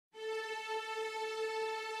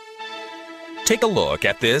Take a look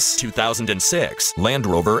at this 2006 Land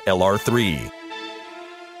Rover LR3.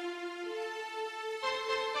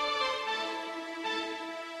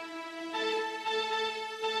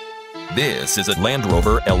 This is a Land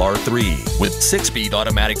Rover LR3 with 6-speed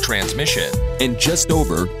automatic transmission and just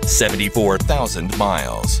over 74,000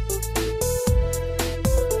 miles.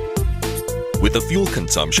 With a fuel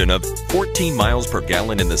consumption of 14 miles per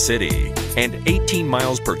gallon in the city and 18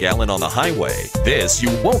 miles per gallon on the highway, this you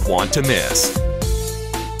won't want to miss.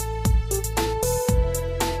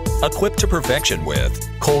 Equipped to perfection with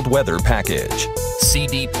cold weather package,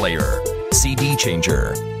 CD player, CD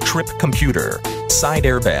changer, trip computer, side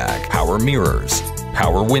airbag, power mirrors,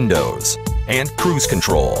 power windows, and cruise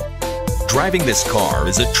control. Driving this car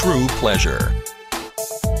is a true pleasure.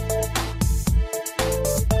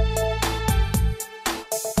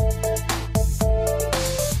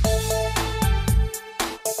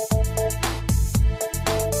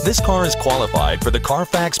 This car is qualified for the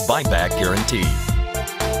Carfax buyback guarantee.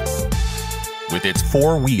 With its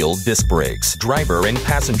 4-wheel disc brakes, driver and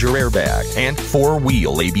passenger airbag, and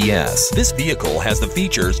 4-wheel ABS, this vehicle has the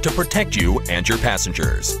features to protect you and your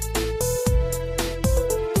passengers.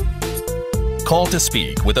 Call to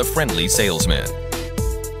speak with a friendly salesman.